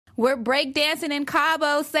We're breakdancing in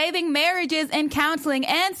Cabo, saving marriages and counseling,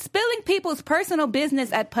 and spilling people's personal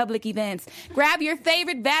business at public events. Grab your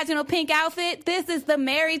favorite vaginal pink outfit. This is the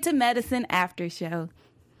Married to Medicine After Show.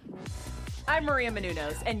 I'm Maria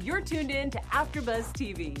Menounos, and you're tuned in to AfterBuzz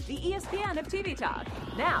TV, the ESPN of TV talk.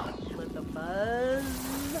 Now, let the buzz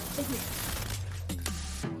begin.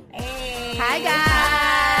 Hey. Hi,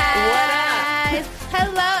 guys. What up?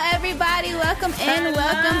 Hello, everybody. Welcome in.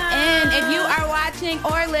 Welcome in. If you are watching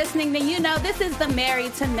or listening, then you know this is the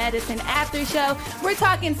Married to Medicine After Show. We're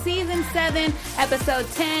talking Season 7, Episode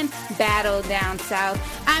 10, Battle Down South.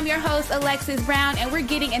 I'm your host, Alexis Brown, and we're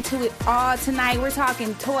getting into it all tonight. We're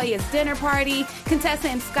talking Toya's dinner party.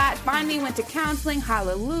 Contestant Scott finally went to counseling.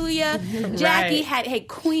 Hallelujah. Jackie had a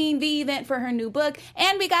Queen Bee event for her new book.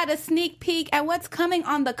 And we got a sneak peek at what's coming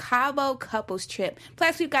on the Cabo couples trip.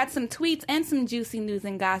 Plus, we've got some tweets and some juicy news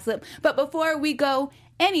and gossip. But before we go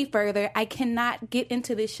any further, I cannot get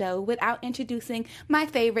into this show without introducing my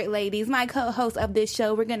favorite ladies, my co-hosts of this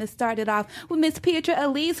show. We're going to start it off with Miss Pietra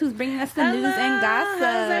Elise, who's bringing us the news and gossip.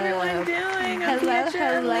 How's everyone doing?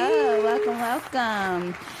 Hello.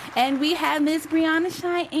 Welcome. And we have Miss Brianna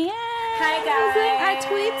Cheyenne. Hi, guys.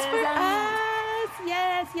 Our tweets for us.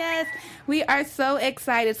 Yes. We are so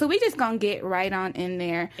excited. So we just going to get right on in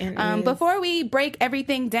there. Before we break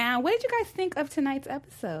everything down, what did you guys think of tonight's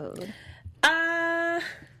episode?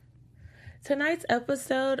 Tonight's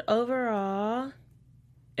episode overall,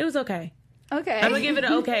 it was okay. Okay. I'm going to give it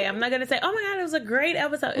an okay. I'm not going to say, oh my God, it was a great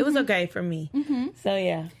episode. It was okay for me. So,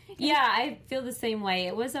 yeah. Yeah, I feel the same way.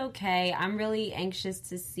 It was okay. I'm really anxious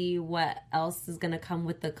to see what else is going to come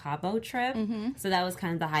with the Cabo trip. So that was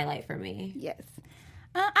kind of the highlight for me. Yes.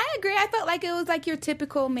 I agree. I felt like it was like your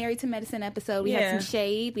typical Married to Medicine episode. We had some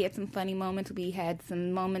shade. We had some funny moments. We had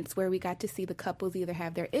some moments where we got to see the couples either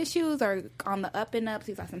have their issues or on the up and ups.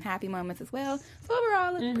 We saw some happy moments as well. So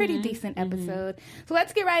overall, a pretty decent episode. So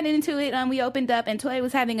let's get right into it. We opened up and Toya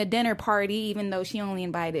was having a dinner party, even though she only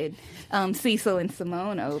invited Cecil and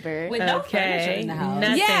Simone over. With no furniture in the house.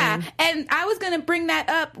 Nothing. Yeah, and I was going to bring that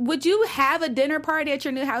up. Would you have a dinner party at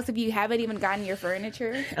your new house if you haven't even gotten your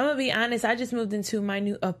furniture? I'm going to be honest. I just moved into my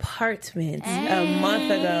new apartment a month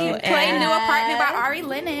ago. Play New Apartment by Ari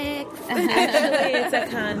Lennox. Actually, it's a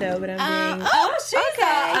condo, but I'm being...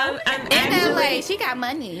 I'm in LA. She got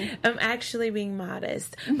money. I'm actually being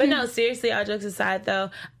modest. But no, seriously, all jokes aside, though,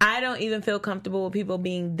 I don't even feel comfortable with people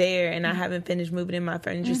being there, and I haven't finished moving in my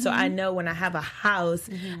furniture. So I know when I have a house,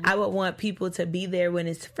 I would want people to be there when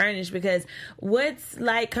it's furnished, because what's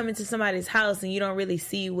like coming to somebody's house and you don't really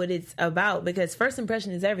see what it's about, because first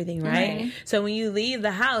impression is everything, right? So when you leave the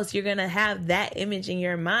house, you're gonna have that image in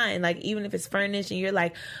your mind, like even if it's furnished and you're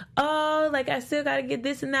like, oh, like I still gotta get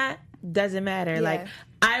this and that, doesn't matter. Like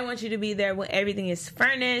I want you to be there when everything is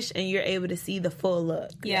furnished and you're able to see the full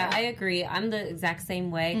look. Yeah, I agree. I'm the exact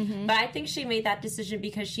same way. But I think she made that decision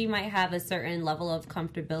because she might have a certain level of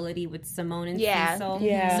comfortability with Simone and Cecil.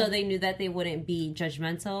 So they knew that they wouldn't be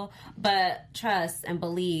judgmental. But trust and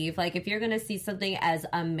believe, like if you're going to see something as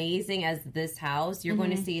amazing as this house, you're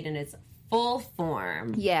going to see it in its full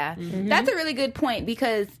form. Yeah. That's a really good point,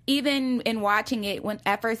 because even in watching it, when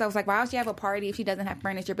at first I was like, why would she have a party if she doesn't have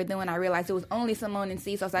furniture? But then when I realized it was only Simone and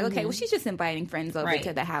Cecil, I was like, okay, well, she's just inviting friends over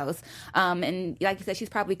to the house. And like you said, she's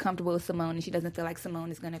probably comfortable with Simone, and she doesn't feel like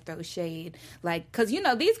Simone is going to throw shade. Like, because, you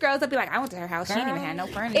know, these girls will be like, I went to her house, she didn't even have no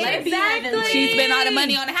furniture. Exactly. She spent all the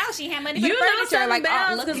money on the house, she had money for the furniture. You know like,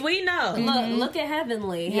 bells, because we know. Look at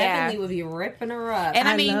Heavenly. Heavenly would be ripping her up. And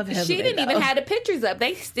I love mean, Heavenly, she didn't though. even have the pictures up.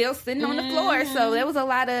 They still sitting on the floor. So there was a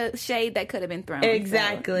lot of shade that could have been thrown.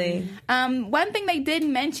 Exactly. So. One thing they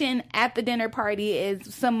didn't mention at the dinner party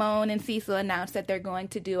is Simone and Cecil announced that they're going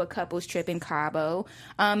to do a couples trip in Cabo.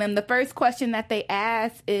 And the first question that they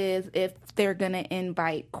asked is if they're going to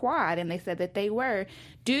invite Quad, and they said that they were.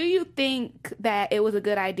 Do you think that it was a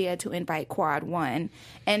good idea to invite Quad, one?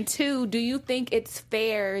 And two, do you think it's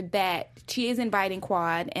fair that she is inviting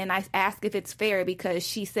Quad? And I ask if it's fair because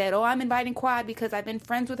she said, oh, I'm inviting Quad because I've been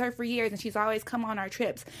friends with her for years and she's always come on our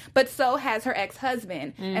trips. But so has her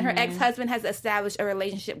ex-husband. And her ex-husband has established a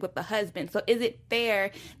relationship with the husband. So is it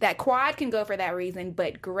fair that Quad can go for that reason,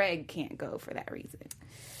 but Greg can't go for that reason?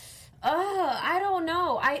 I don't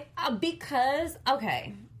know. Because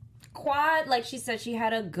Quad, like she said, she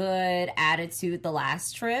had a good attitude the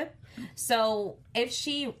last trip. So if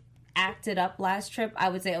she acted up last trip, I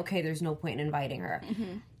would say, okay, there's no point in inviting her.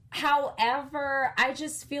 However, I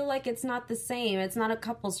just feel like it's not the same. It's not a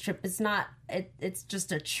couple's trip. It's not. It's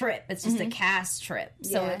just a trip. It's just a cast trip.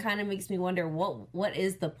 So it kind of makes me wonder what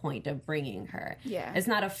is the point of bringing her? Yeah, it's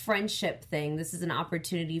not a friendship thing. This is an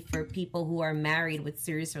opportunity for people who are married with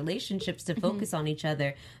serious relationships to focus on each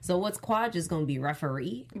other. So what's Quad just going to be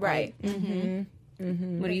referee? Right. Like,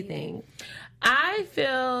 what do you think? I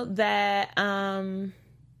feel that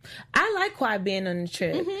I like Quad being on the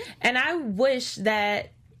trip, and I wish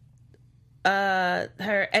that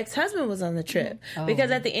her ex-husband was on the trip because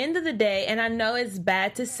at the end of the day, and I know it's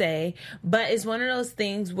bad to say, but it's one of those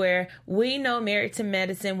things where we know Married to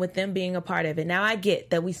Medicine with them being a part of it. Now I get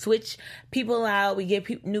that we switch people out, we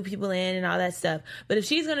get new people in and all that stuff, but if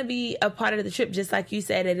she's going to be a part of the trip, just like you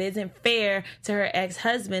said, it isn't fair to her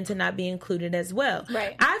ex-husband to not be included as well.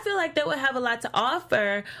 Right. I feel like they would have a lot to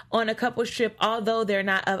offer on a couple's trip, although they're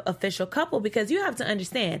not an official couple, because you have to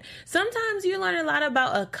understand, sometimes you learn a lot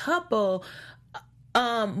about a couple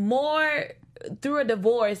more through a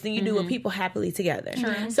divorce than you do with people happily together.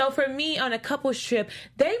 So for me, on a couple's trip,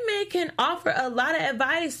 they can offer a lot of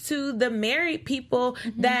advice to the married people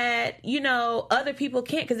that, other people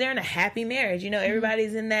can't, because they're in a happy marriage.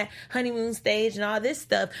 Everybody's in that honeymoon stage and all this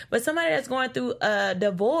stuff. But somebody that's going through a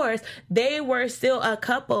divorce, they were still a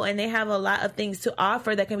couple, and they have a lot of things to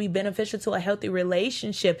offer that can be beneficial to a healthy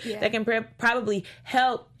relationship, that can probably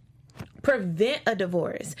help prevent a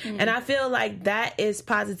divorce. And I feel like that is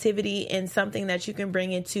positivity and something that you can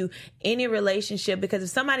bring into any relationship, because if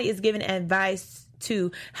somebody is giving advice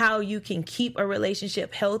to how you can keep a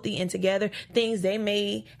relationship healthy and together, things they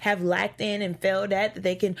may have lacked in and failed at that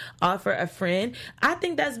they can offer a friend, I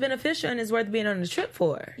think that's beneficial and is worth being on the trip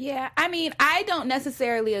for. Yeah, I mean, I don't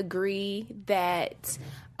necessarily agree that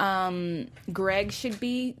Greg should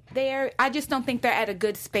be there. I just don't think they're at a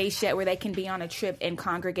good space yet where they can be on a trip and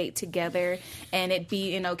congregate together and it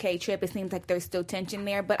be an okay trip. It seems like there's still tension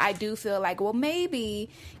there, but I do feel like, well, maybe,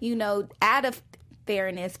 out of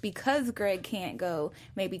fairness, because Greg can't go,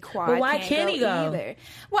 maybe Quad can't he go either.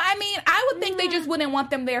 Well, I mean, I would think they just wouldn't want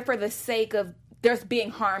them there for the sake of there's being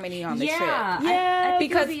harmony on the trip. Yeah,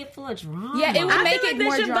 because it'd be full of drama. Yeah, it would make it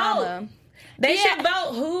more drama. They should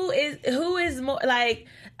vote who is more like.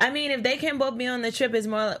 I mean, if they can both be on the trip, it's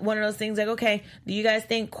more one of those things like, okay, do you guys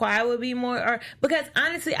think Quad would be more? Or because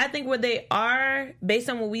honestly, I think where they are, based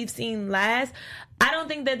on what we've seen last, I don't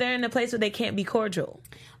think that they're in a place where they can't be cordial.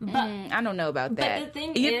 But I don't know about that. But the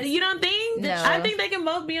thing is, you don't think? No. I think they can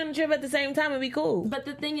both be on the trip at the same time and be cool. But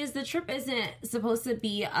the thing is, the trip isn't supposed to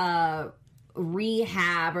be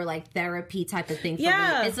rehab or like therapy type of thing for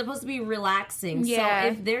them. It's supposed to be relaxing. So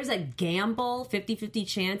if there's a gamble, 50-50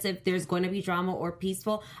 chance if there's going to be drama or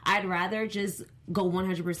peaceful, I'd rather just go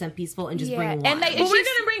 100% peaceful and just bring one. And we're going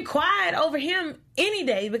to bring Quad over him any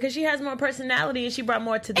day because she has more personality and she brought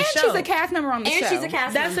more to the show. And she's a cast member on the show. And she's a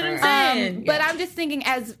cast member. That's what I'm saying. But I'm just thinking,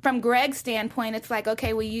 as from Greg's standpoint, it's like,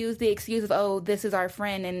 okay, we use the excuse of, oh, this is our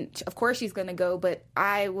friend, and of course she's going to go, but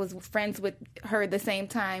I was friends with her at the same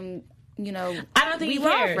time. I don't think we he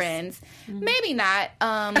cares. were friends. Maybe not.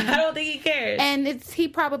 I don't think he cares. And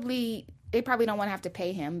they probably don't want to have to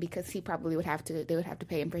pay him because they would have to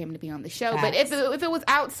pay him for him to be on the show. Facts. But if it was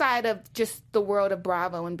outside of just the world of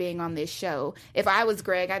Bravo and being on this show, if I was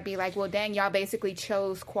Greg, I'd be like, well, dang, y'all basically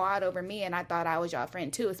chose Quad over me, and I thought I was y'all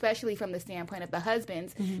friend too, especially from the standpoint of the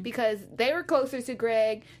husbands, because they were closer to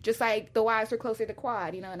Greg, just like the wives were closer to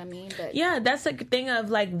Quad, you know what I mean? But yeah, that's the thing of,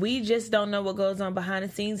 like, we just don't know what goes on behind the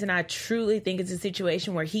scenes, and I truly think it's a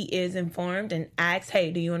situation where he is informed and asks,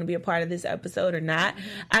 hey, do you want to be a part of this episode or not?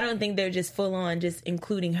 I don't think they're just full on just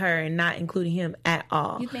including her and not including him at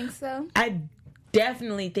all. You think so? I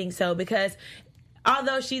definitely think so, because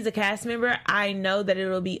although she's a cast member, I know that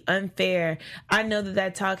it'll be unfair. I know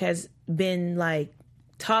that talk has been like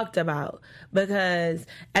talked about, because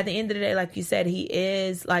at the end of the day, like you said, he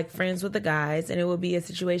is like friends with the guys, and it will be a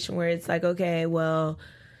situation where it's like, okay, well,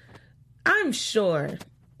 I'm sure,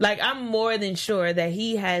 like, I'm more than sure that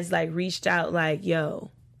he has like reached out like,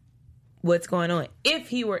 yo, what's going on, if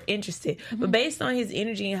he were interested. But based on his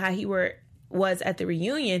energy and how he was at the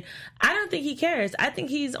reunion, I don't think he cares. I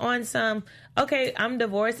think he's on some, okay, I'm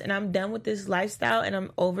divorced and I'm done with this lifestyle and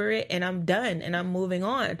I'm over it and I'm done and I'm moving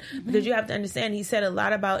on. Because you have to understand, he said a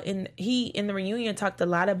lot about, in the reunion talked a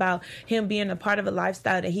lot about him being a part of a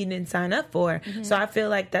lifestyle that he didn't sign up for. So I feel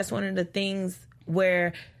like that's one of the things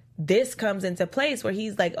where this comes into place, where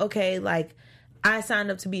he's like, okay, like, I signed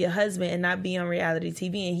up to be a husband and not be on reality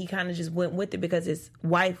TV, and he kind of just went with it because his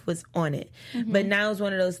wife was on it. But now it's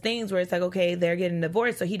one of those things where it's like, okay, they're getting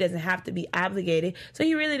divorced, so he doesn't have to be obligated, so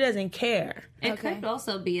he really doesn't care. It could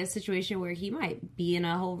also be a situation where he might be in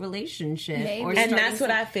a whole relationship. And that's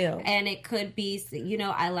what I feel. And it could be,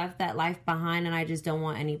 I left that life behind and I just don't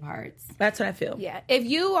want any parts. That's what I feel. Yeah. If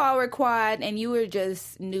you all were quad and you were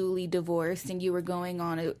just newly divorced and you were going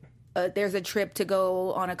on there's a trip to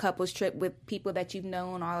go on a couple's trip with people that you've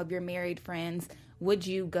known, all of your married friends, would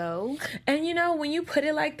you go? And when you put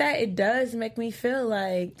it like that, it does make me feel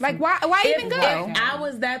like why even go? If I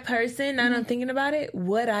was that person, and I'm thinking about it,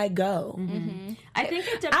 would I go? I think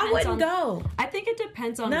it depends. I wouldn't go. I think it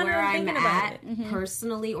depends on where I'm at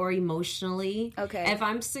personally or emotionally. Okay. If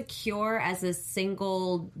I'm secure as a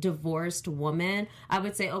single divorced woman, I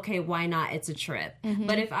would say, okay, why not? It's a trip.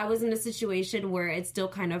 But if I was in a situation where it's still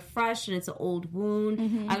kind of fresh and it's an old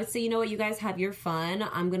wound, I would say, you know what, you guys have your fun.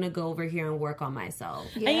 I'm going to go over here and work on myself.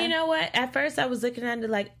 Yeah. And you know what? At first I was looking at it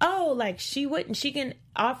like, she can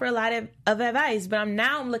offer a lot of advice, but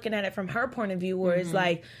I'm looking at it from her point of view where it's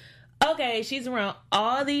like, okay, she's around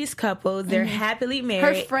all these couples. They're happily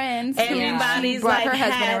married. Her friends. Everybody's like her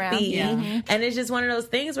husband happy. Around. And it's just one of those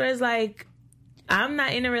things where it's like, I'm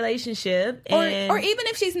not in a relationship. Or even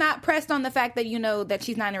if she's not pressed on the fact that that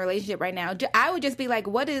she's not in a relationship right now, I would just be like,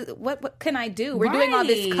 what can I do? We're doing all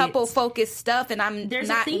this couple focused stuff and I'm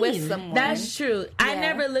not with someone. That's true. Yeah. I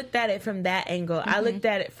never looked at it from that angle. I looked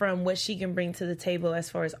at it from what she can bring to the table as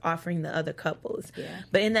far as offering the other couples. Yeah.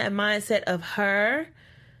 But in that mindset of her,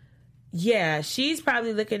 yeah, she's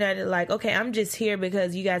probably looking at it like, okay, I'm just here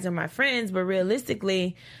because you guys are my friends, but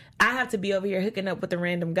realistically, I have to be over here hooking up with a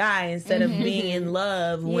random guy instead of being in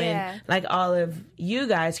love when, like, all of you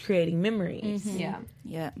guys creating memories. Yeah.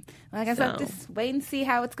 Yeah. Well, I guess I'll just wait and see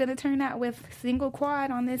how it's going to turn out with single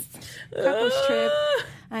quad on this couples trip.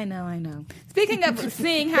 I know. Speaking of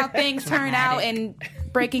seeing how things turn out and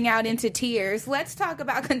breaking out into tears, let's talk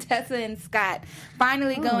about Contessa and Scott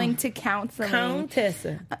finally going to counseling.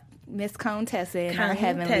 Miss Contessa in our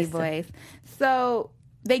heavenly voice. So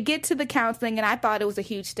they get to the counseling, and I thought it was a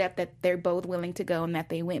huge step that they're both willing to go and that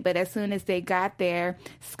they went. But as soon as they got there,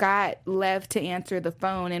 Scott left to answer the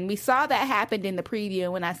phone. And we saw that happened in the preview.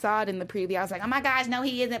 And when I saw it in the preview, I was like, oh, my gosh, no,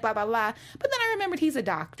 he isn't, blah, blah, blah. But then I remembered he's a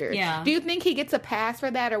doctor. Yeah. Do you think he gets a pass for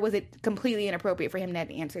that, or was it completely inappropriate for him to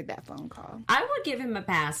have answered that phone call? I would give him a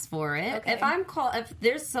pass for it. Okay. If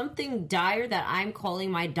there's something dire that I'm calling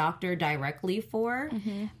my doctor directly for,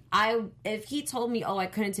 if he told me, I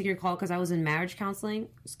couldn't take your call because I was in marriage counseling,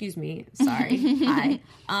 excuse me, sorry,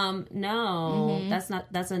 no,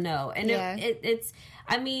 that's a no. And it's,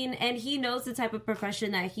 and he knows the type of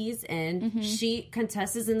profession that he's in.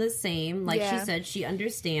 Contessa's in the same, she said, she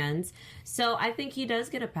understands. So I think he does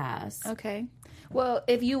get a pass. Okay. Well,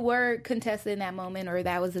 if you were Contessa in that moment, or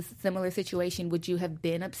that was a similar situation, would you have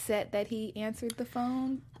been upset that he answered the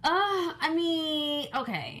phone?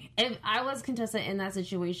 Okay. If I was Contessa in that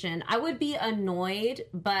situation, I would be annoyed,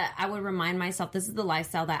 but I would remind myself, this is the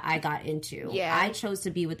lifestyle that I got into. Yeah. I chose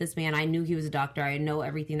to be with this man. I knew he was a doctor. I know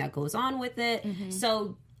everything that goes on with it.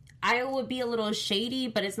 So I would be a little shady,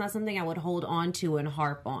 but it's not something I would hold on to and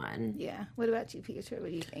harp on. Yeah. What about you, Peter? What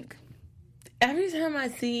do you think? Every time I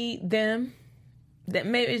see them, that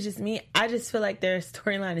maybe it's just me, I just feel like their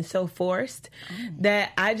storyline is so forced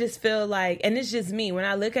that I just feel like, and it's just me, when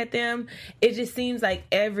I look at them, it just seems like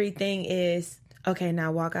everything is, okay,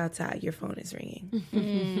 now walk outside, your phone is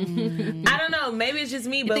ringing. I don't know, maybe it's just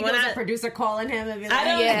me, but when a producer calling him and be like,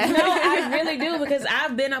 I really do, because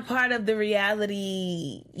I've been a part of the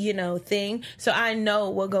reality, thing, so I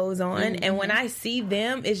know what goes on, and when I see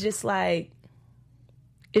them, it's just like,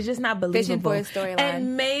 it's just not believable. Fishing for a storyline.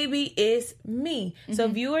 And maybe it's me. So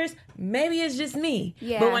viewers, maybe it's just me.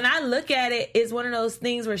 Yeah. But when I look at it, it's one of those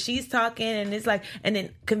things where she's talking and it's like, and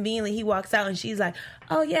then conveniently he walks out and she's like,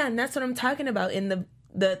 oh yeah, and that's what I'm talking about. And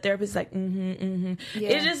the therapist is like, Yeah.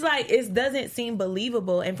 It's just like, it doesn't seem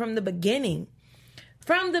believable. And from the beginning,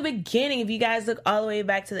 if you guys look all the way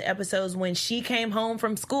back to the episodes when she came home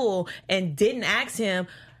from school and didn't ask him,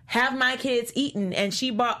 have my kids eaten, and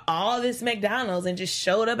she bought all this McDonald's and just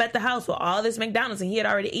showed up at the house with all this McDonald's and he had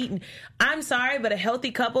already eaten. I'm sorry, but a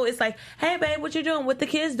healthy couple, it's like, hey babe, what you doing? What the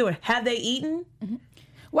kids doing? Have they eaten?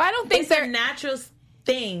 Well, I don't think they're natural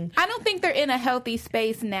thing. I don't think they're in a healthy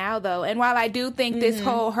space now, though. And while I do think this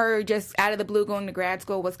whole her just out of the blue going to grad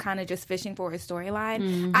school was kind of just fishing for a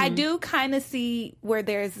storyline, I do kind of see where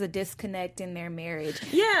there's a disconnect in their marriage.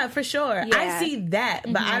 Yeah, for sure. Yeah. I see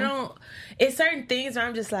that, but I don't. It's certain things where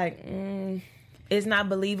I'm just like, it's not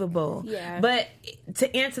believable. Yeah. But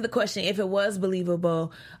to answer the question, if it was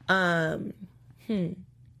believable,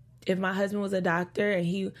 if my husband was a doctor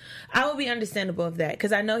and I would be understandable of that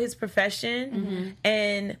because I know his profession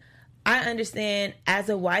and I understand as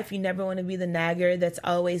a wife, you never want to be the nagger that's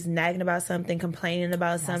always nagging about something, complaining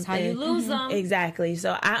about something. That's how you lose them. Exactly.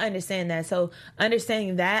 So I understand that. So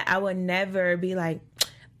understanding that, I would never be like,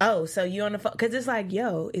 oh, so you on the phone? Because it's like,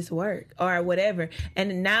 yo, it's work or whatever.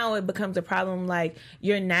 And now it becomes a problem like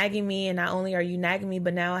you're nagging me and not only are you nagging me,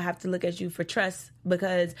 but now I have to look at you for trust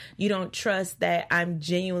because you don't trust that I'm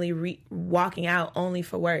genuinely walking out only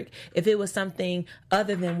for work. If it was something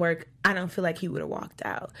other than work, I don't feel like he would have walked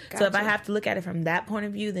out. Gotcha. So if I have to look at it from that point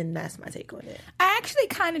of view, then that's my take on it. I actually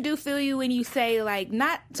kind of do feel you when you say, like,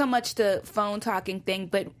 not so much the phone talking thing,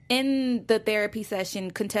 but in the therapy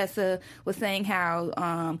session, Contessa was saying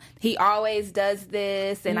how he always does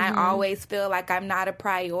this, and I always feel like I'm not a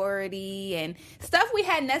priority, and stuff we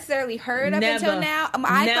hadn't necessarily heard up until now.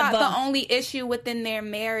 I thought the only issue within their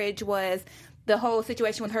marriage was the whole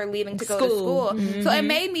situation with her leaving to go to school. So it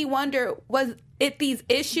made me wonder, was it these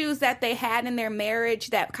issues that they had in their marriage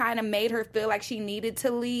that kind of made her feel like she needed to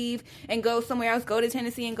leave and go somewhere else, go to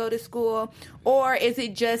Tennessee and go to school? Or is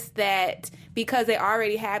it just that because they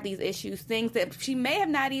already have these issues, things that she may have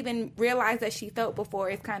not even realized that she felt before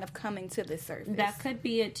is kind of coming to the surface? That could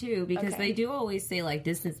be it too, because they do always say like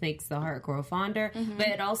distance makes the heart grow fonder, but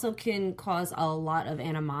it also can cause a lot of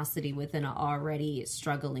animosity within an already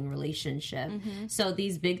struggling relationship. So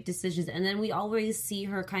these big decisions, and then we always see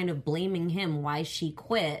her kind of blaming him why she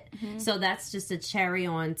quit. So that's just a cherry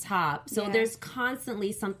on top. So there's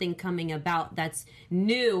constantly something coming about that's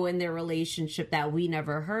new in their relationship that we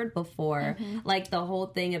never heard before. Like the whole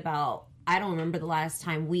thing about, I don't remember the last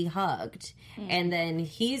time we hugged. And then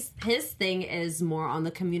his thing is more on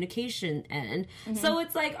the communication end. So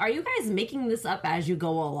it's like, are you guys making this up as you go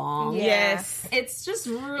along? Yes. It's just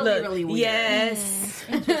really weird. Yes.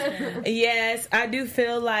 Yes, I do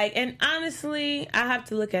feel like, and honestly, I have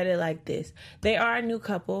to look at it like this. They are a new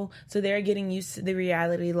couple, so they're getting used to the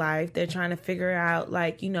reality life. They're trying to figure out,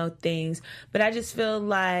 like, you know, things. But I just feel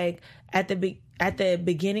like at the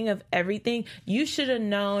beginning of everything, you should have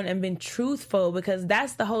known and been truthful, because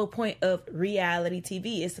that's the whole point of reality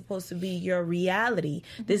TV. It's supposed to be your reality.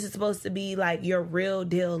 This is supposed to be like your real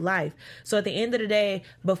deal life. So at the end of the day,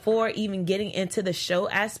 before even getting into the show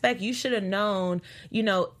aspect, you should have known, you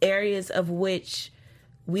know, areas of which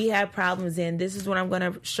we have problems in. This is what I'm going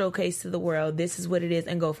to showcase to the world. This is what it is,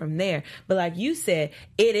 and go from there. But like you said,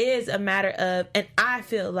 it is a matter of, and I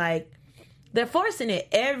feel like they're forcing it.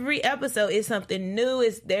 Every episode is something new.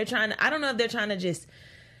 They're trying to, I don't know if they're trying to just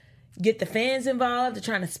get the fans involved, they're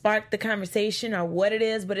trying to spark the conversation or what it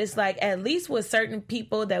is, but it's like, at least with certain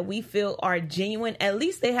people that we feel are genuine, at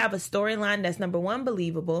least they have a storyline that's, number one,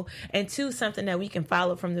 believable, and two, something that we can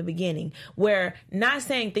follow from the beginning. Where, not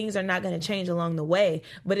saying things are not going to change along the way,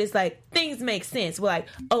 but it's like, things make sense. We're like,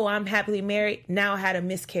 oh, I'm happily married, now I had a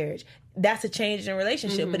miscarriage. That's a change in a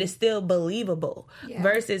relationship, but it's still believable.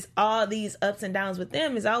 Versus all these ups and downs with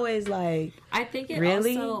them is always like, I think it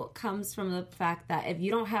really? Also comes from the fact that if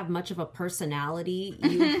you don't have much of a personality,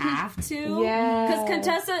 you have to. Because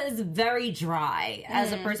Contessa is very dry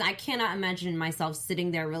as a person. I cannot imagine myself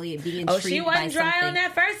sitting there really being intrigued by something. Oh, she wasn't dry on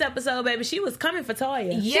that first episode, baby. She was coming for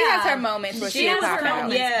Toya. She has her moments where she has her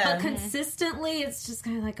moments. But consistently, it's just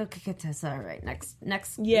kind of like, okay, Contessa, all right, next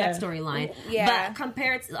storyline. But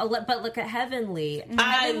compared to, but look at Heavenly.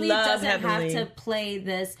 Heavenly doesn't have to play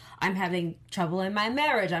this, I'm having trouble in my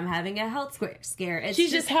marriage, I'm having a health scare. She's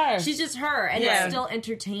just her. She's just her, and it's still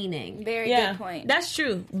entertaining. Very good point. That's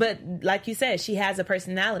true. But like you said, she has a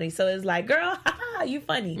personality. So it's like, girl, you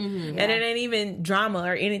funny. And it ain't even drama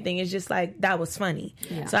or anything. It's just like, that was funny.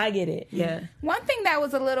 So I get it. One thing that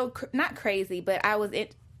was a little, not crazy, but I was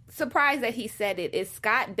surprised that he said it, is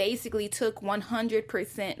Scott basically took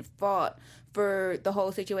 100% fault for the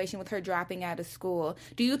whole situation with her dropping out of school.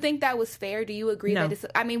 Do you think that was fair? Do you agree that it's...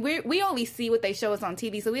 I mean, we only see what they show us on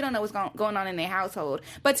TV, so we don't know what's going on in their household.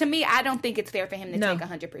 But to me, I don't think it's fair for him to take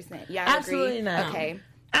 100%. Y'all Absolutely agree? Not. Okay.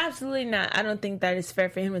 Absolutely not. I don't think that it's fair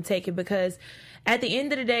for him to take it, because at the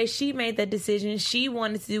end of the day, she made that decision. She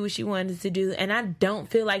wanted to do what she wanted to do. And I don't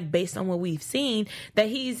feel like, based on what we've seen, that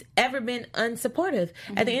he's ever been unsupportive.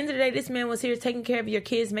 At the end of the day, this man was here taking care of your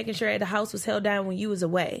kids, making sure the house was held down when you was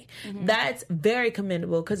away. That's very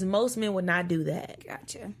commendable, because most men would not do that.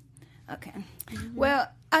 Gotcha. Okay. Well,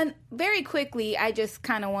 very quickly, I just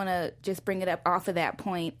kind of want to just bring it up off of that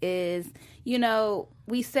point is, you know,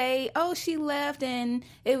 we say, oh, she left and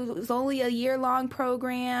it was only a year-long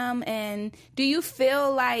program. And do you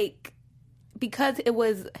feel like because it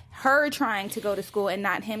was her trying to go to school and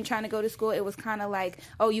not him trying to go to school, it was kind of like,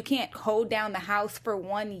 oh, you can't hold down the house for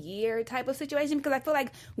 1 year type of situation. Because I feel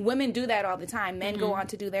like women do that all the time. Men go on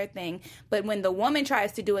to do their thing. But when the woman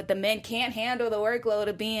tries to do it, the men can't handle the workload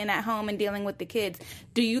of being at home and dealing with the kids.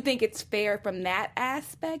 Do you think it's fair from that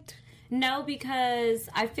aspect? No, because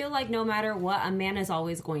I feel like no matter what, a man is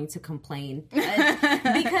always going to complain.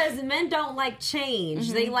 Because men don't like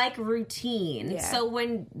change. They like routine. Yeah. So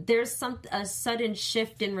when there's a sudden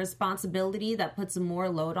shift in responsibility that puts more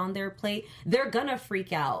load on their plate, they're going to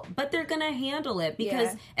freak out. But they're going to handle it.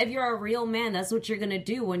 Because if you're a real man, that's what you're going to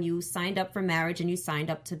do when you signed up for marriage and you signed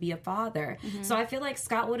up to be a father. So I feel like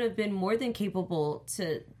Scott would have been more than capable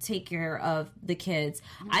to take care of the kids.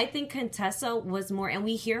 I think Contessa was more, and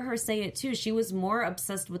we hear her say it too, she was more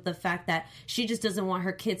obsessed with the fact that she just doesn't want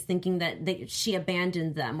her kids thinking that she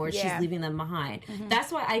abandoned them or she's leaving them behind.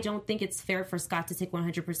 That's why I don't think it's fair for Scott to take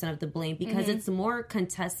 100% of the blame, because it's more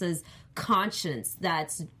Contessa's conscience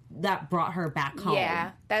that brought her back home.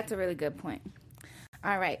 Yeah, that's a really good point.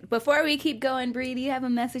 All right, before we keep going, Bree, do you have a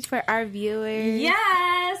message for our viewers?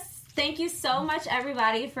 Yes! Thank you so much,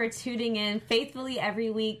 everybody, for tuning in faithfully every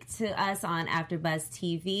week to us on AfterBuzz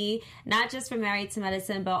TV. Not just for Married to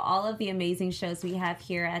Medicine, but all of the amazing shows we have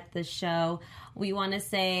here at the show. We want to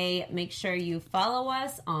say, make sure you follow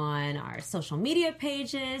us on our social media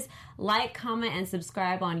pages, like, comment, and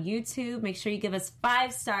subscribe on YouTube. Make sure you give us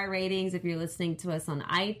 5-star ratings if you're listening to us on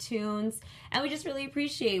iTunes. And we just really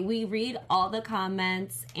appreciate it. We read all the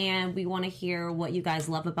comments, and we want to hear what you guys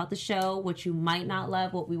love about the show, what you might not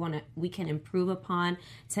love, what we can improve upon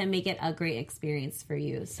to make it a great experience for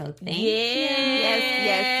you. So thank you.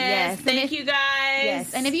 Yes. Thank you, guys.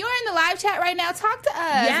 Yes. And if you are in the live chat right now, talk to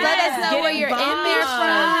us. Let us know where you're in there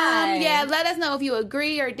from. Yeah, let us know if you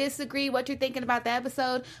agree or disagree, what you're thinking about the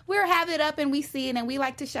episode. We'll have it up and we see it, and we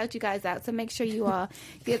like to shout you guys out. So make sure you all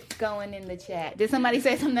get going in the chat. Did somebody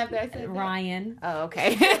say something after I said that? Ryan. Oh,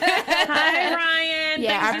 okay. Hi, Ryan.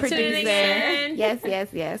 Yeah, Thanks our for producer. tuning in.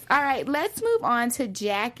 Yes. All right, let's move on to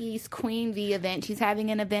Jackie's Queen V event. She's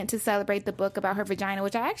having an event to celebrate the book about her vagina,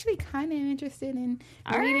 which I actually kind of am interested in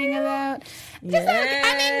reading about.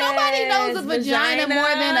 Nobody knows a vagina more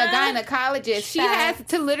than a gynecologist. She has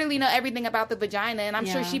to literally know everything about the vagina, and I'm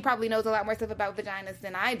sure she probably knows a lot more stuff about vaginas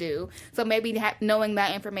than I do. So maybe knowing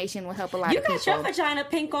that information will help a lot of people. You got your vagina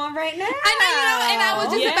pink on right now. I know, and I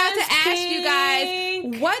was just about to ask you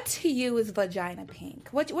guys, what to you is vagina pink?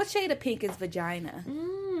 What shade of pink is vagina?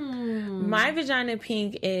 My vagina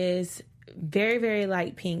pink is very, very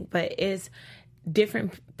light pink, but it's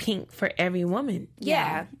different pink for every woman.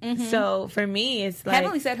 Yeah. So for me, it's like...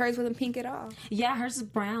 Heavenly said hers wasn't pink at all. Yeah, hers is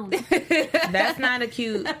brown. That's not a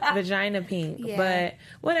cute vagina pink, but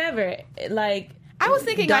whatever. Like... I was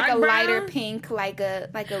thinking like a brown? Lighter pink, like a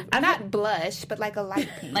not blush, but like a light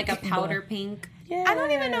pink. Like a powder pink. Yeah. I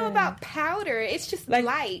don't even know about powder. It's just like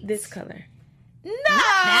light. This color. No!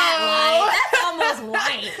 That light. That's almost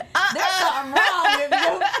white. There's something wrong with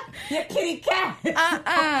your kitty cat.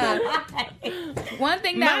 One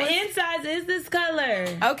thing that my insides is this color.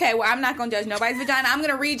 Okay, well, I'm not going to judge nobody's vagina. I'm going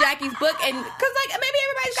to read Jackie's book, and because maybe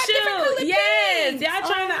everybody's got different color pinks. Y'all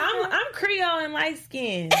trying to... I'm Creole and light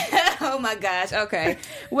skinned. Oh my gosh. Okay.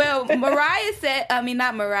 Well,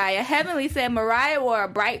 Heavenly said Mariah wore a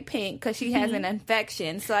bright pink because she has an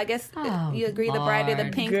infection. So I guess you agree, the brighter the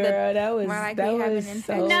pink, girl, the more likely you have an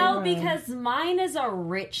infection. No, because mine is a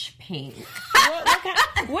rich pink.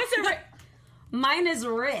 What's a Mine is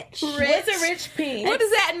rich. What's a rich pink? What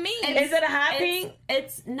does that mean? Is it a hot pink?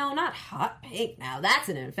 It's no, not hot pink. Now that's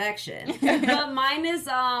an infection. But mine is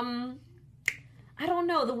I don't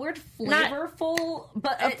know the word flavorful,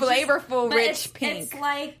 but a flavorful rich pink. It's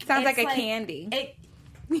like sounds like a candy.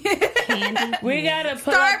 Candy. We gotta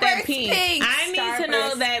pull up that pink. I need to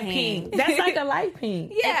know that pink. That's like a light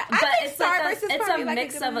pink. Yeah, but it's Starburst like it's a like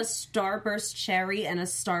mix of a Starburst cherry and a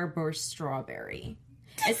Starburst strawberry.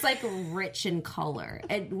 It's like rich in color,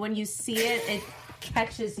 and when you see it, it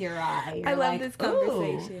catches your eye. I love this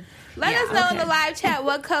conversation. Let us know in the live chat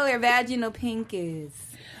what color vaginal pink is.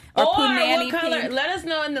 Or what color? Pink. Let us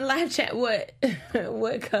know in the live chat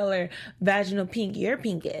what color vaginal pink your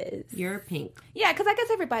pink is. Your pink. Yeah, because I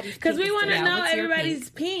guess everybody's pink. Because we want to know everybody's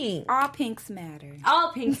pink. All pinks matter.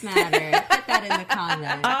 All pinks matter. Put that in the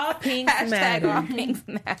comments. All pinks matter. All pinks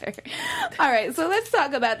matter. All right, so let's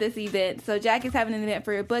talk about this event. So Jackie's having an event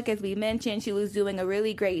for her book. As we mentioned, she was doing a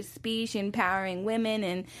really great speech empowering women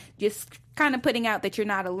and just kind of putting out that you're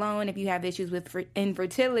not alone if you have issues with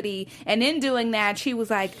infertility. And in doing that, she was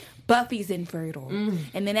like, Buffy's infertile.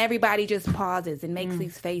 And then everybody just pauses and makes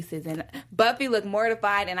these faces. And Buffy looked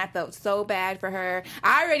mortified, and I felt so bad for her.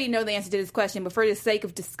 I already know the answer to this question, but for the sake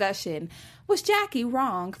of discussion, was Jackie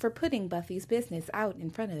wrong for putting Buffy's business out in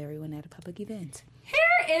front of everyone at a public event?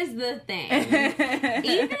 Here is the thing.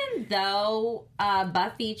 Even though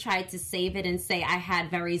Buffy tried to save it and say I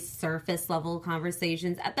had very surface level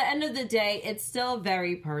conversations, at the end of the day, it's still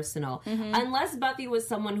very personal. Unless Buffy was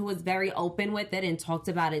someone who was very open with it and talked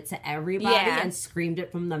about it to everybody and screamed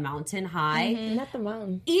it from the mountain high. Not the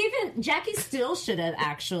mountain. Even Jackie still should have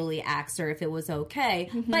actually asked her if it was okay,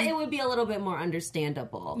 but it would be a little bit more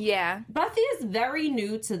understandable. Yeah. Buffy is very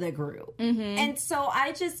new to the group. And so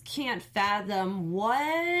I just can't fathom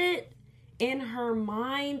what in her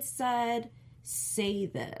mind said, say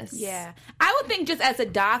this. Yeah. I would think just as a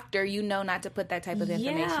doctor, you know not to put that type of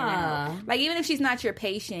information out. Like, even if she's not your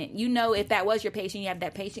patient, you know if that was your patient, you have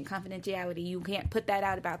that patient confidentiality. You can't put that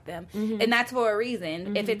out about them. And that's for a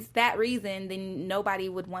reason. If it's that reason, then nobody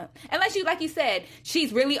would want... Unless you, like you said,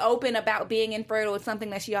 she's really open about being infertile. It's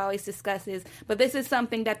something that she always discusses. But this is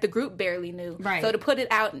something that the group barely knew. Right. So to put it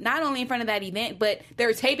out, not only in front of that event, but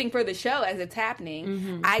they're taping for the show as it's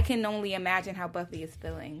happening, I can only imagine how Buffy is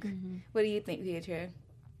feeling. What do you think, Deidre?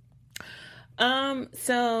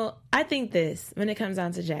 So I think this, when it comes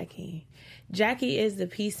down to Jackie is the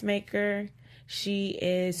peacemaker. She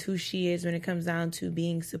is who she is when it comes down to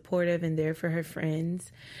being supportive and there for her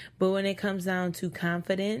friends. But when it comes down to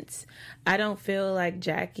confidence, I don't feel like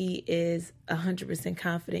Jackie is 100%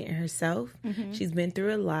 confident in herself. She's been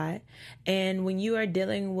through a lot. And when you are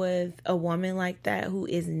dealing with a woman like that who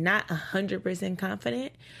is not 100%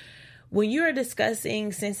 confident, when you're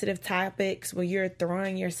discussing sensitive topics, when you're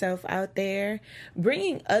throwing yourself out there,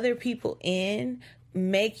 bringing other people in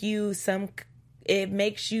makes you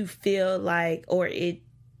feel like,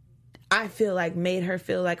 I feel like made her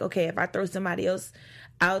feel like, okay, if I throw somebody else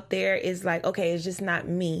out there, it's like, okay, it's just not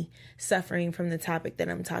me suffering from the topic that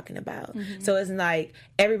I'm talking about. So it's like,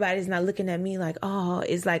 everybody's not looking at me like, oh,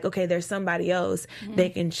 it's like, okay, there's somebody else they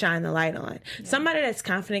can shine the light on. Somebody that's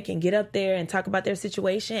confident can get up there and talk about their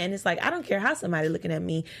situation, and it's like, I don't care how somebody looking at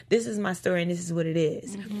me. This is my story, and this is what it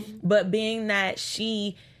is. But being that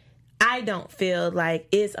I don't feel like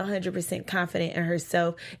is 100% confident in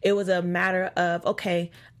herself. It was a matter of,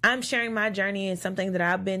 okay, I'm sharing my journey and something that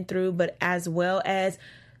I've been through, but as well as,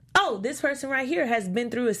 oh, this person right here has been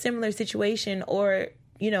through a similar situation, or,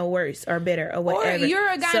 worse or better or whatever. Or you're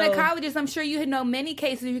a gynecologist. I'm sure you know many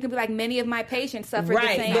cases. You can be like, many of my patients suffer the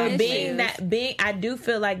same issues. But I do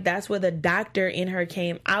feel like that's where the doctor in her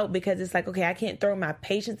came out, because it's like, okay, I can't throw my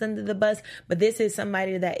patients under the bus, but this is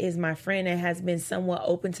somebody that is my friend and has been somewhat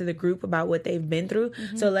open to the group about what they've been through.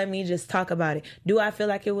 So let me just talk about it. Do I feel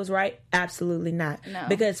like it was right? Absolutely not. No.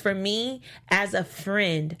 Because for me, as a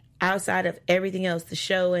friend, outside of everything else, the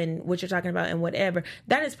show and what you're talking about and whatever,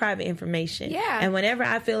 that is private information. Yeah. And whenever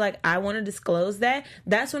I feel like I want to disclose that,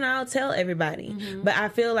 that's when I'll tell everybody. But I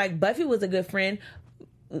feel like Buffy was a good friend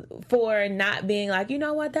for not being like, you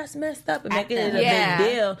know what, that's messed up, and making it a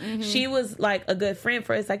big deal. She was like a good friend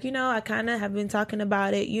for, it's like, I kind of have been talking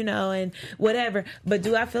about it, and whatever. But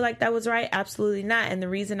do I feel like that was right? Absolutely not. And the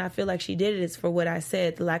reason I feel like she did it is for what I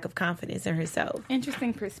said, the lack of confidence in herself.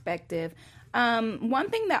 Interesting perspective. One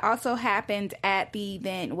thing that also happened at the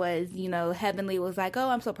event was, Heavenly was like, oh,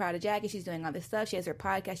 I'm so proud of Jackie. She's doing all this stuff. She has her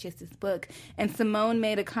podcast. She has this book. And Simone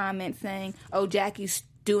made a comment saying, oh, Jackie's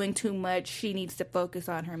doing too much. She needs to focus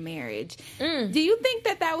on her marriage. Do you think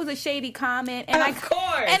that was a shady comment? And of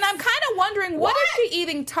course. And I'm kind of wondering, what is she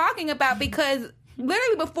even talking about? Because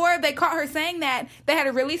literally before they caught her saying that, they had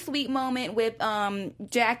a really sweet moment with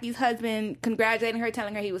Jackie's husband congratulating her,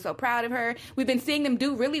 telling her he was so proud of her. We've been seeing them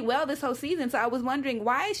do really well this whole season, so I was wondering,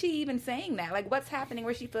 why is she even saying that? Like, what's happening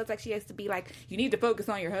where she feels like she has to be like, you need to focus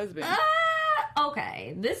on your husband?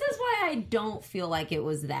 Okay, this is why I don't feel like it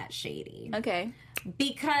was that shady. Okay.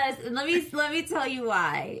 Because let me tell you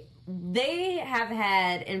why. They have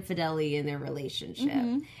had infidelity in their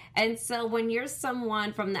relationship. And so when you're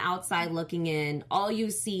someone from the outside looking in, all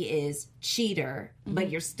you see is cheater,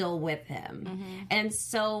 but you're still with him. And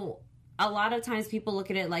so a lot of times people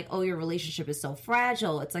look at it like, oh, your relationship is so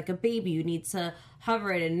fragile. It's like a baby. You need to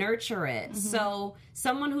hover it and nurture it. So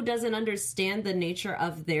someone who doesn't understand the nature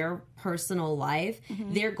of their personal life,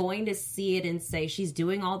 they're going to see it and say, she's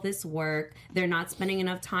doing all this work. They're not spending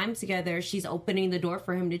enough time together. She's opening the door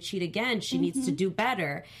for him to cheat again. She needs to do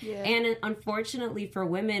better. And unfortunately for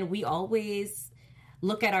women, we always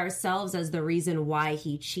look at ourselves as the reason why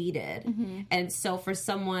he cheated. And so for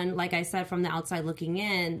someone, like I said, from the outside looking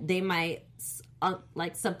in, they might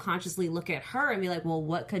like subconsciously look at her and be like, well,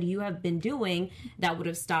 what could you have been doing that would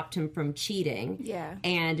have stopped him from cheating? Yeah.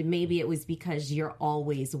 And maybe it was because you're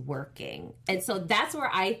always working. And so that's where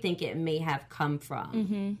I think it may have come from.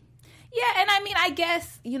 Mm-hmm. Yeah, and I mean, I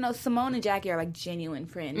guess, you know, Simone and Jackie are like genuine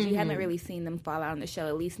friends. Mm-hmm. You haven't really seen them fall out on the show,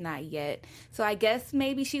 at least not yet. So I guess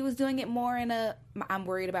maybe she was doing it more in a, I'm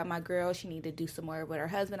worried about my girl. She need to do some more with her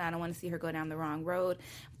husband. I don't want to see her go down the wrong road.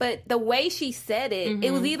 But the way she said it, mm-hmm.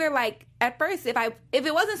 it was either like, at first, if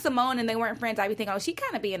it wasn't Simone and they weren't friends, I'd be thinking, oh, she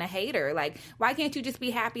kind of being a hater. Like, why can't you just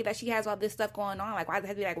be happy that she has all this stuff going on? Like, why does it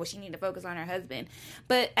have to be like, well, she need to focus on her husband?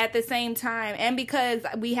 But at the same time, and because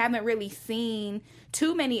we haven't really seen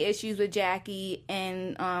too many issues with Jackie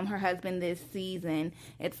and her husband this season,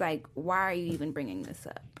 it's like, why are you even bringing this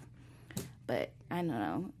up? But I don't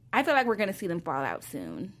know. I feel like we're going to see them fall out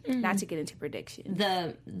soon. Mm-hmm. Not to get into predictions.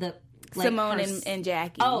 The like Simone and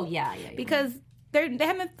Jackie. Oh, yeah. Because they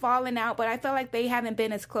haven't fallen out, but I feel like they haven't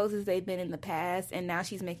been as close as they've been in the past, and now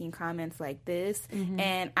she's making comments like this. Mm-hmm.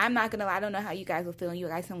 And I'm not going to lie, I don't know how you guys will feel, and you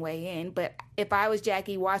guys can weigh in, but if I was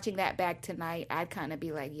Jackie watching that back tonight, I'd kind of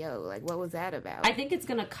be like, yo, like, what was that about? I think it's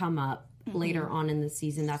going to come up later on in the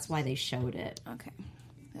season. That's why they showed it. Okay.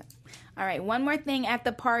 Yep. All right, one more thing at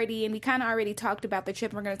the party, and we kind of already talked about the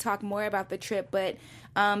trip. We're going to talk more about the trip, but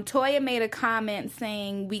Toya made a comment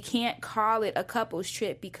saying we can't call it a couples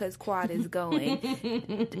trip because Quad is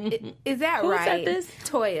going. Is that Who right? said this?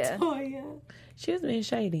 Toya. She was being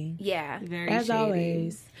shady. Yeah. Very as shady.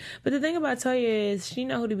 always. But the thing about Toya is she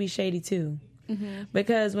know who to be shady too. Mm-hmm.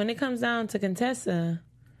 Because when it comes down to Contessa,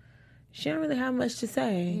 she don't really have much to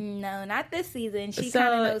say. No, not this season. She so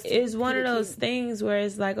kind of knows. It's one of those things where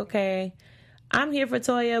it's like, okay, I'm here for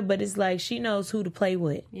Toya, but it's like she knows who to play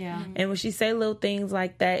with. Yeah. Mm-hmm. And when she say little things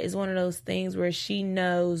like that, it's one of those things where she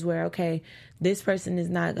knows where, okay, this person is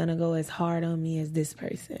not going to go as hard on me as this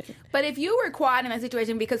person. But if you were Quad in that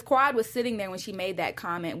situation, because Quad was sitting there when she made that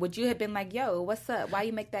comment, would you have been like, yo, what's up? Why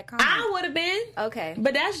you make that comment? I would have been. Okay.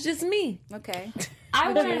 But that's just me. Okay.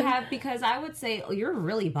 I wouldn't have, because I would say, oh, you're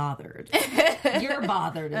really bothered. You're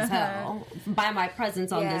bothered as hell by my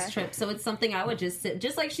presence on this trip. So it's something I would just sit,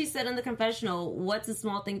 just like she said in the confessional, what's a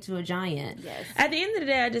small thing to a giant? Yes. At the end of the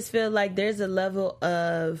day, I just feel like there's a level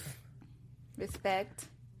of respect.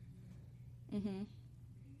 Mm-hmm.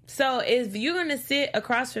 So if you're going to sit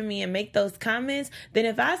across from me and make those comments, then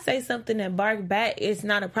if I say something and bark back, it's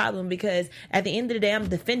not a problem, because at the end of the day, I'm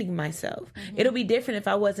defending myself. Mm-hmm. It'll be different if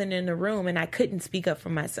I wasn't in the room and I couldn't speak up for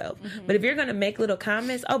myself. Mm-hmm. But if you're going to make little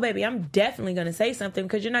comments, oh, baby, I'm definitely going to say something,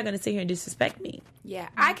 because you're not going to sit here and disrespect me. Yeah,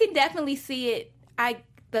 I can definitely see it.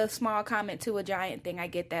 The small comment to a giant thing, I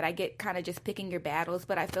get that. I get kind of just picking your battles,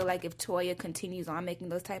 but I feel like if Toya continues on making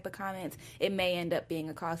those type of comments, it may end up being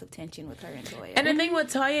a cause of tension with her and Toya. And the thing with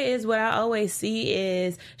Toya is, what I always see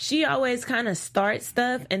is she always kind of starts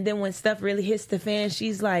stuff, and then when stuff really hits the fan,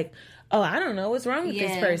 she's like, oh, I don't know what's wrong with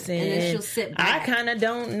this person. And then she'll sit back. I kind of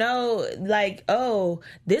don't know, like, oh,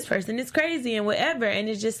 this person is crazy and whatever. And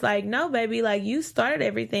it's just like, no, baby, like, you started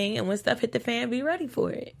everything, and when stuff hit the fan, be ready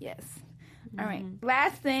for it. Yes. All right.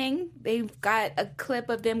 Last thing, they've got a clip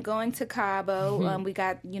of them going to Cabo. We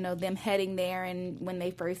got, them heading there, and when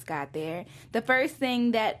they first got there. The first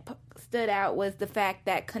thing that stood out was the fact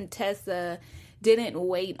that Contessa didn't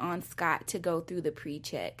wait on Scott to go through the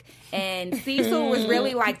pre-check. And Cecil was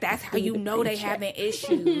really like, that's how you know they having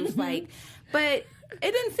issues. But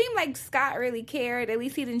it didn't seem like Scott really cared. At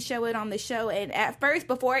least he didn't show it on the show. And at first,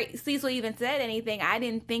 before Cecil even said anything, I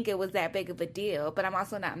didn't think it was that big of a deal. But I'm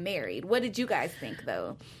also not married. What did you guys think,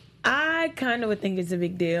 though? I kind of would think it's a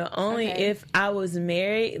big deal. Only if I was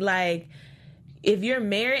married. Like, if you're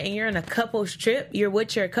married and you're in a couple's trip, you're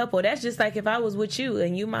with your couple. That's just like if I was with you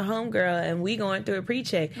and you my homegirl and we going through a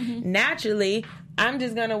pre-check. Mm-hmm. Naturally, I'm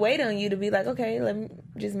just going to wait on you to be like, okay, let me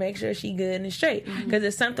just make sure she good and straight. Because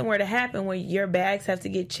if something were to happen where your bags have to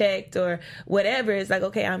get checked or whatever, it's like,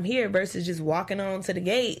 okay, I'm here, versus just walking on to the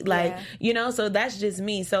gate. Like, so that's just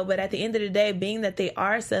me. So, but at the end of the day, being that they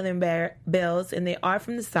are Southern Belles and they are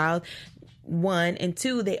from the South, one, and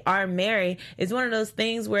two, they are married, it's one of those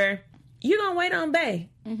things where you're going to wait on Bae.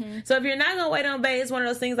 Mm-hmm. So if you're not going to wait on Bae, it's one of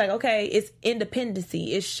those things like, okay, it's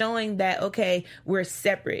independency. It's showing that, okay, we're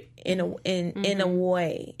separate in a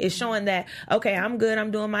way. It's showing that, okay, I'm good,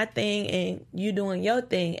 I'm doing my thing, and you doing your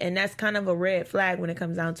thing. And that's kind of a red flag when it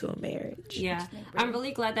comes down to a marriage. Yeah. I'm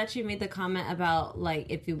really glad that you made the comment about, like,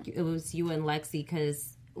 if it was you and Lexi,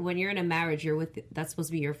 because when you're in a marriage, that's supposed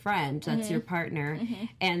to be your friend. That's your partner. Mm-hmm.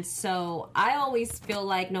 And so I always feel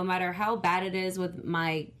like no matter how bad it is with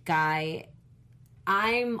my guy,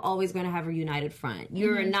 I'm always going to have a united front.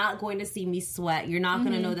 You're not going to see me sweat. You're not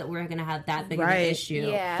going to know that we're going to have that big of an issue.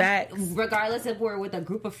 Yeah. Facts. Regardless if we're with a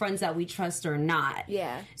group of friends that we trust or not.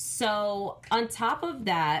 Yeah. So, on top of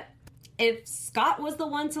that, if Scott was the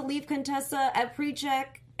one to leave Contessa at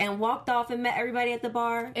pre-check and walked off and met everybody at the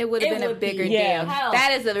bar, it would have been a bigger deal. Hell,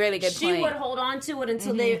 that is a really good she point. She would hold on to it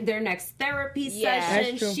until their next therapy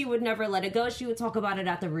session. She would never let it go. She would talk about it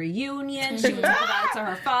at the reunion. She would talk about it to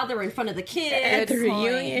her father in front of the kids. At the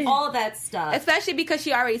reunion. All that stuff. Especially because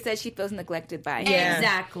she already said she feels neglected by him. Yeah.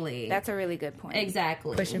 Exactly. That's a really good point.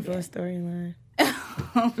 Exactly. Pushing for a storyline.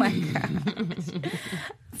 Oh my gosh.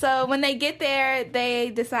 So when they get there, they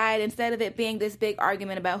decide, instead of it being this big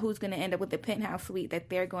argument about who's going to end up with the penthouse suite, that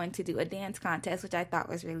they're going to do a dance contest, which I thought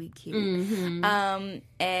was really cute.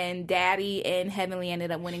 And Daddy and Heavenly ended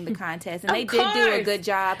up winning the contest, and they did do a good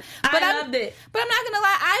job. But I loved it. But I'm not going to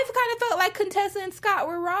lie, I've kind of felt like Contessa and Scott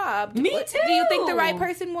were robbed. Me too. Do you think the right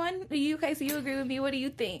person won? Okay, so you agree with me. What do you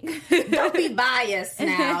think? Don't be biased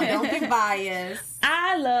now. Don't be biased.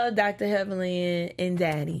 I love Dr. Heavenly and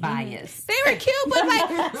Daddy. Biased. They were cute, but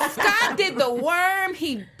like Scott did the worm.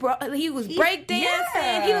 He was breakdancing.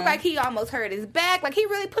 Yeah. He looked like he almost hurt his back. Like he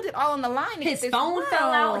really put it all on the line. To His get this phone world.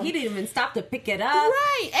 fell out. He didn't even stop to pick it up.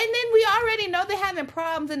 Right, and then we already know they're having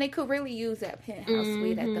problems, and they could really use that penthouse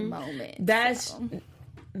suite at the moment. That's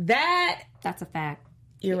That's a fact.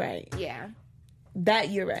 you're right. Yeah.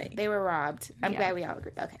 You're right. They were robbed. I'm glad we all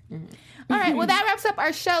agree. Okay. All right. Well, that wraps up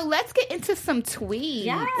our show. Let's get into some tweets.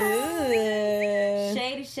 Yes.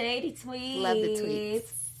 Shady tweets. Love the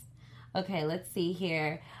tweets. Okay, let's see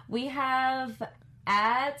here. We have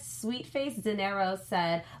at Sweetface Dinero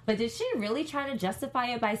said, but did she really try to justify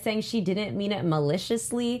it by saying she didn't mean it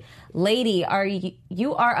maliciously? Lady,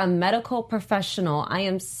 you are a medical professional. I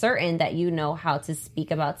am certain that you know how to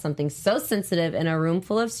speak about something so sensitive in a room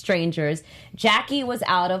full of strangers. Jackie was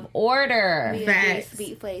out of order.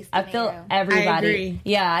 Sweetface I feel everybody. I agree.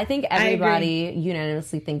 Yeah, I think everybody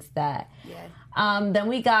unanimously thinks that. Yeah. Then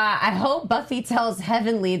we got, I hope Buffy tells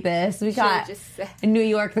Heavenly this. We got New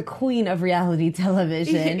York, the queen of reality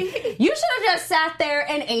television. You should have just sat there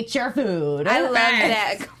and ate your food. I love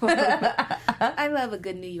that quote. I love a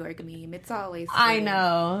good New York meme. It's always good. I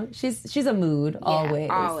know. She's a mood. Always.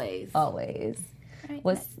 Always. All right,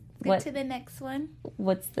 Let's get to the next one.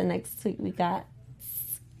 What's the next tweet we got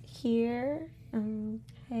here?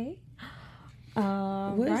 Okay.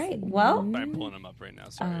 Right. Well, I'm pulling them up right now.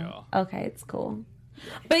 Sorry, y'all. okay, it's cool.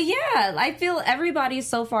 But yeah, I feel everybody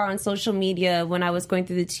so far on social media, when I was going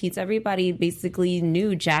through the tweets, everybody basically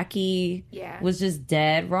knew Jackie was just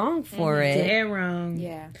dead wrong for it. Dead wrong.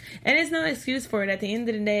 Yeah. And it's no excuse for it. At the end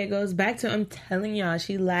of the day, it goes back to, I'm telling y'all,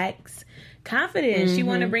 she lacks confidence. She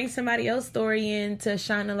want to bring somebody else's story in to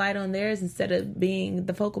shine a light on theirs instead of being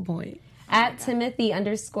the focal point. At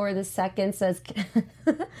Timothy_2 says,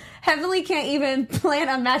 Heavenly can't even plan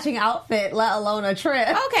a matching outfit, let alone a trip.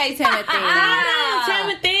 Okay, Timothy.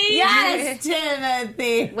 Timothy. Yes,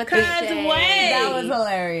 Timothy. Because wait. That was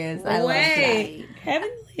hilarious. I love that.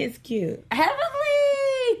 Heavenly is cute.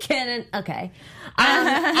 Heavenly Cannon. Okay.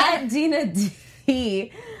 At Dina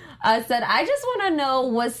D said, I just want to know,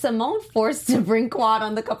 was Simone forced to bring Quad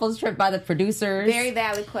on the couple's trip by the producers? Very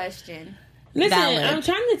valid question. Listen, Valid. I'm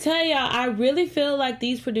trying to tell y'all, I really feel like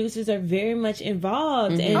these producers are very much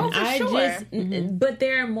involved. And but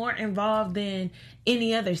they're more involved than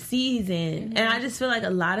any other season. And I just feel like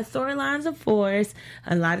a lot of storylines are forced.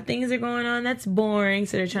 A lot of things are going on that's boring.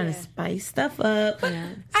 So they're trying to spice stuff up. But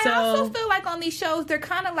I also feel like on these shows, they're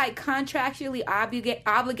kind of like contractually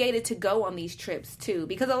obligated to go on these trips too.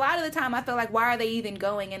 Because a lot of the time I feel like, why are they even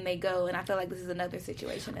going? And they go. And I feel like this is another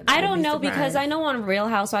situation. I don't know, because I know on Real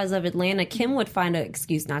Housewives of Atlanta, Kim would find an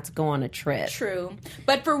excuse not to go on a trip. True.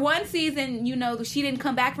 But for one season, she didn't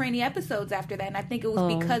come back for any episodes after that. And I think it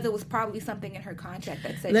was because it was probably something in her contract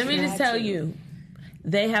that said Let me just tell you,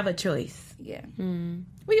 they have a choice. Yeah.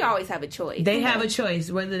 We always have a choice. They have a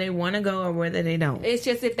choice, whether they want to go or whether they don't. It's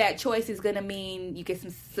just if that choice is going to mean you get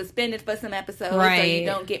suspended for some episodes, right, or you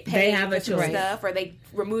don't get paid they have for a some choice. stuff, or they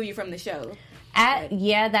remove you from the show.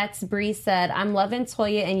 That's Bree said, I'm loving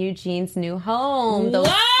Toya and Eugene's new home. Those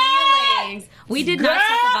ceilings. We did not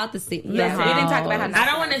talk about the ceilings. Yes, we didn't talk about how nice I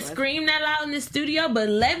don't want to it was. scream that loud in the studio, but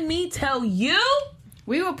let me tell you,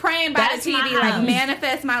 we were praying by That's the TV, my like, house.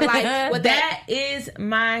 manifest my life. With that is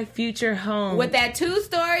my future home. with that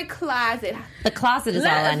 2-story closet. The closet is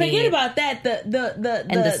all I need. Forget about that.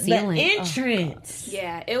 The ceiling. The entrance.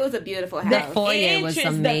 Yeah, it was a beautiful house. The foyer was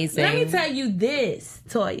amazing. Let me tell you this,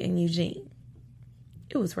 Toya and Eugene.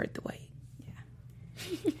 It was worth the wait.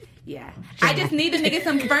 Yeah. I just needed to get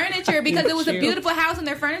some furniture because it was a beautiful house and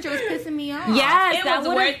their furniture was pissing me off. Yes, it was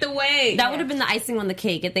worth the wait. That would have been the icing on the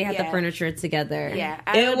cake if they had the furniture together. Yeah.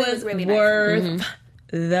 It was really worth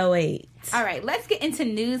the wait. All right, let's get into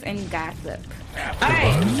news and gossip. All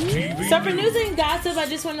right. So for news and gossip, I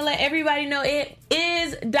just want to let everybody know it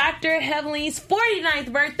is Dr. Heavenly's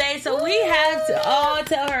 49th birthday. So we have to all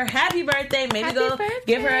tell her happy birthday. Maybe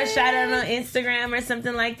give her a shout out on Instagram or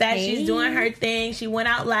something like that. Hey. She's doing her thing. She went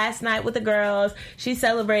out last night with the girls. She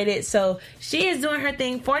celebrated. So she is doing her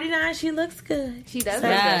thing. 49, she looks good. She does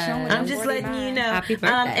look good. I'm just letting you know. Happy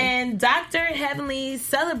birthday. And Dr. Heavenly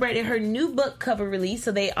celebrated her new book cover release.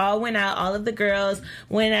 So they all went out. All of the girls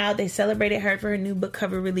went out. They celebrated her for her new book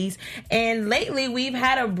cover release. And lately we've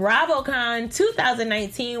had a BravoCon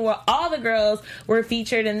 2019 where all the girls were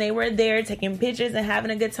featured and they were there taking pictures and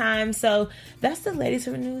having a good time. So that's the latest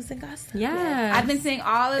for news and gossip. Yeah. I've been seeing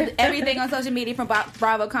everything on social media from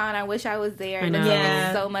BravoCon. I wish I was there. I know.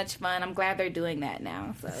 It's so much fun. I'm glad they're doing that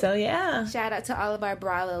now. So yeah. Shout out to all of our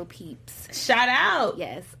Bravo peeps. Shout out.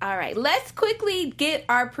 Yes. All right. Let's quickly get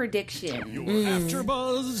our predictions.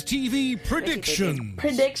 AfterBuzz TV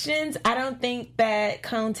predictions. I don't think that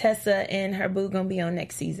Contessa and her boo gonna be on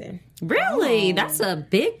next season. Really? That's a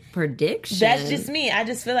big prediction. That's just me. I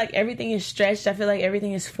just feel like everything is stretched. I feel like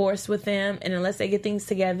everything is forced with them. And unless they get things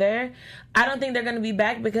together, I don't think they're going to be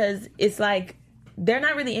back because it's like they're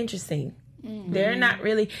not really interesting. Mm-hmm. They're not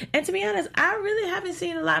really. And to be honest, I really haven't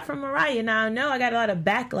seen a lot from Mariah. Now, I know I got a lot of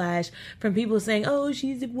backlash from people saying, oh,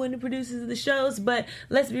 she's one of the producers of the shows. But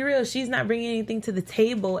let's be real. She's not bringing anything to the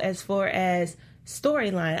table as far as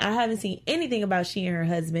storyline. I haven't seen anything about she and her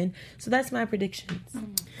husband. So that's my predictions.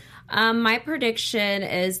 Mm-hmm. My prediction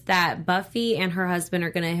is that Buffy and her husband are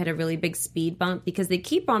going to hit a really big speed bump because they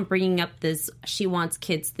keep on bringing up this she wants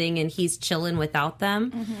kids thing and he's chilling without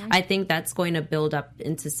them. Mm-hmm. I think that's going to build up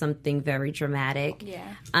into something very dramatic.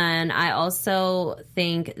 Yeah. And I also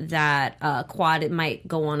think that Quad might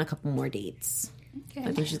go on a couple more dates. Okay.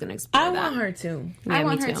 I think she's going to explore that. I want her to. Yeah, I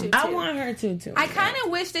want her to, too. I want her to, too. I kind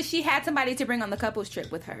of wish that she had somebody to bring on the couples trip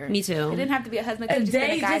with her. Me too. It didn't have to be a husband. It could just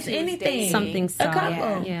been a guy just anything. Something soft. A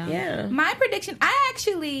couple. Yeah. My prediction, I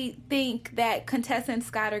actually think that Contessa and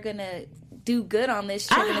Scott are going to do good on this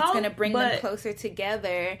trip and it's going to bring them closer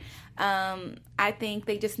together. I think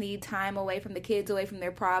they just need time away from the kids, away from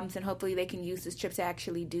their problems, and hopefully they can use this trip to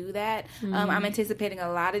actually do that. Mm-hmm. I'm anticipating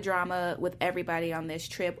a lot of drama with everybody on this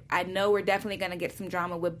trip. I know we're definitely going to get some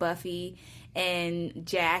drama with Buffy and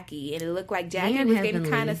Jackie, and it looked like Jackie was getting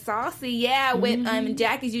kind of saucy. Yeah, with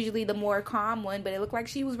Jackie's usually the more calm one, but it looked like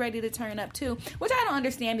she was ready to turn up too, which I don't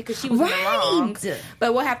understand because she was in the wrong.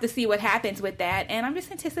 But we'll have to see what happens with that. And I'm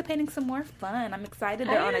just anticipating some more fun. I'm excited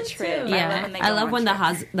they're on a trip. Yeah, I love when the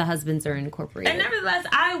husbands are incorporated. And nevertheless,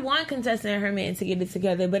 I want Contessa and her man to get it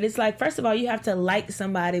together, but it's like, first of all, you have to like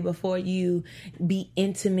somebody before you be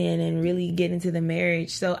intimate and really get into the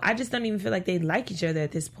marriage. So I just don't even feel like they like each other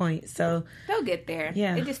at this point. So they'll get there.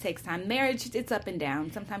 Yeah. It just takes time. Marriage, it's up and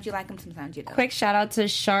down. Sometimes you like them, sometimes you don't. Quick shout out to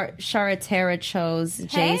Sharatera chose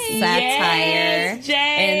Jay's satire in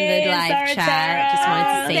the live chat. Just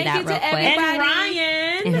wanted to say that real quick.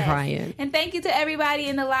 And Ryan. And thank you to everybody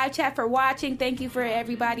in the live chat for watching. Thank you for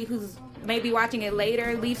everybody who's maybe watching it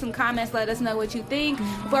later. Leave some comments. Let us know what you think.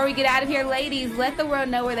 Before we get out of here, ladies, let the world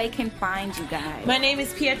know where they can find you guys. My name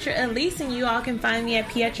is Pietra Elise, and you all can find me at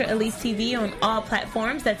Pietra Elise TV on all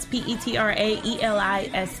platforms. That's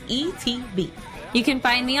PetraElise TV. You can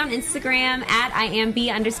find me on Instagram at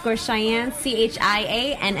IamB_Cheyenne,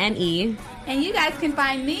 ChiaNne. And you guys can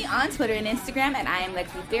find me on Twitter and Instagram at I am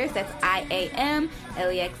Lexi Fierce. That's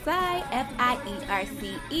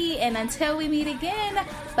IamLexiFierce. And until we meet again,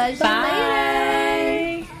 buzz you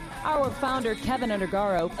later. Our founder, Kevin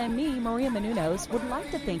Undergaro, and me, Maria Menounos, would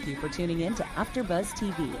like to thank you for tuning in to AfterBuzz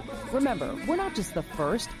TV. Remember, we're not just the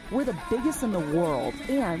first, we're the biggest in the world,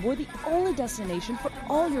 and we're the only destination for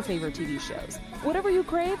all your favorite TV shows. Whatever you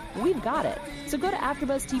crave, we've got it. So go to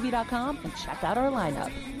AfterBuzzTV.com and check out our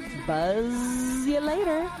lineup. Buzz you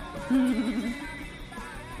later.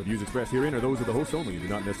 The views expressed herein are those of the hosts only and do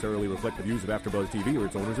not necessarily reflect the views of AfterBuzz TV or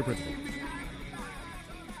its owners or principals.